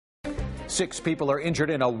6 people are injured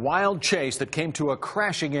in a wild chase that came to a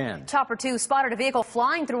crashing end. Chopper 2 spotted a vehicle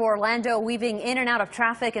flying through Orlando, weaving in and out of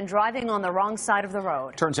traffic and driving on the wrong side of the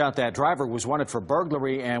road. Turns out that driver was wanted for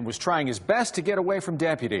burglary and was trying his best to get away from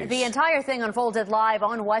deputies. The entire thing unfolded live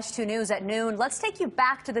on WESH 2 News at noon. Let's take you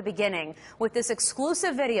back to the beginning with this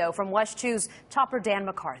exclusive video from WESH 2's Chopper Dan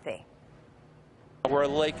McCarthy. We're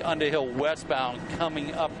Lake Underhill westbound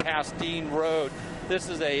coming up past Dean Road. This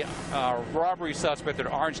is a robbery suspect that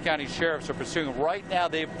Orange County sheriffs are pursuing. Right now,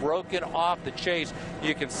 they've broken off the chase.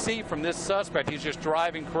 You can see from this suspect, he's just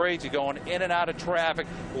driving crazy, going in and out of traffic,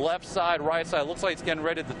 left side, right side. Looks like he's getting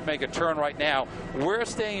ready to make a turn right now. We're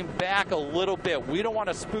staying back a little bit. We don't want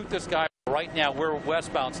to spook this guy. Right now, we're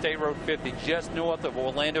westbound State Road 50, just north of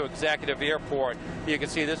Orlando Executive Airport. You can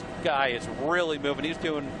see this guy is really moving. He's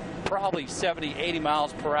doing probably 70, 80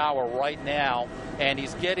 miles per hour right now, and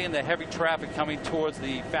he's getting the heavy traffic coming towards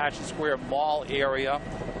the Fashion Square Mall area.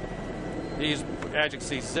 He's, as you can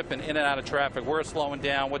see, zipping in and out of traffic. We're slowing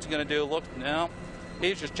down. What's he going to do? Look, no,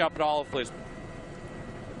 he's just jumping all over the place.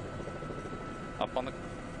 Up on the...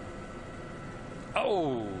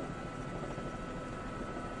 Oh!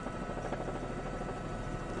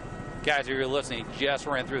 Guys, if you're listening, he just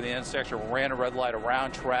ran through the intersection, ran a red light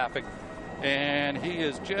around traffic, and he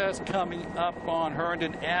is just coming up on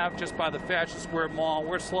Herndon Ave, just by the Fashion Square Mall.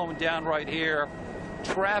 We're slowing down right here.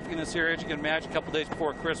 Traffic in this area, as you can imagine, a couple days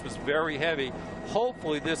before Christmas, very heavy.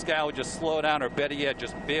 Hopefully this guy would just slow down, or better yet,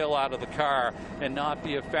 just bail out of the car and not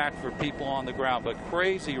be a factor for people on the ground. But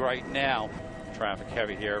crazy right now. Traffic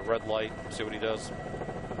heavy here, red light, see what he does.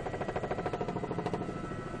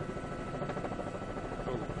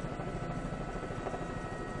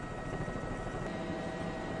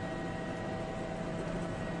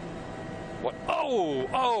 What?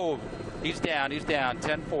 Oh, he's down,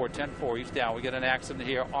 10-4, 10-4, he's down. We got an accident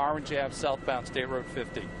here, Orange Ave, southbound State Road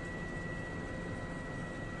 50.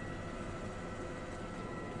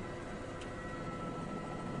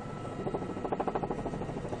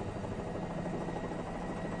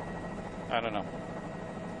 I don't know.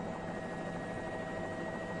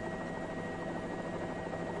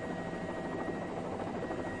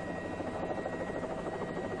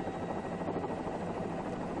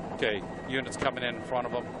 Okay, units coming in front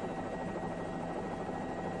of them.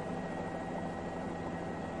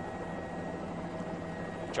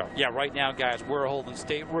 Yeah, right now, guys, we're holding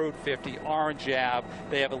State Road 50, Orange Ave.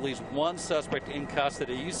 They have at least one suspect in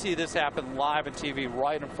custody. You see this happen live on TV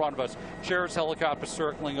right in front of us. Sheriff's helicopter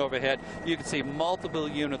circling overhead. You can see multiple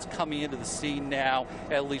units coming into the scene now.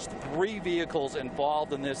 At least 3 vehicles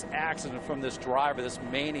involved in this accident from this driver, this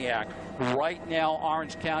maniac. Right now,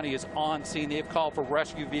 Orange County is on scene. They've called for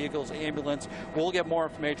rescue vehicles, ambulance. We'll get more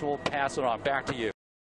information. We'll pass it on. Back to you.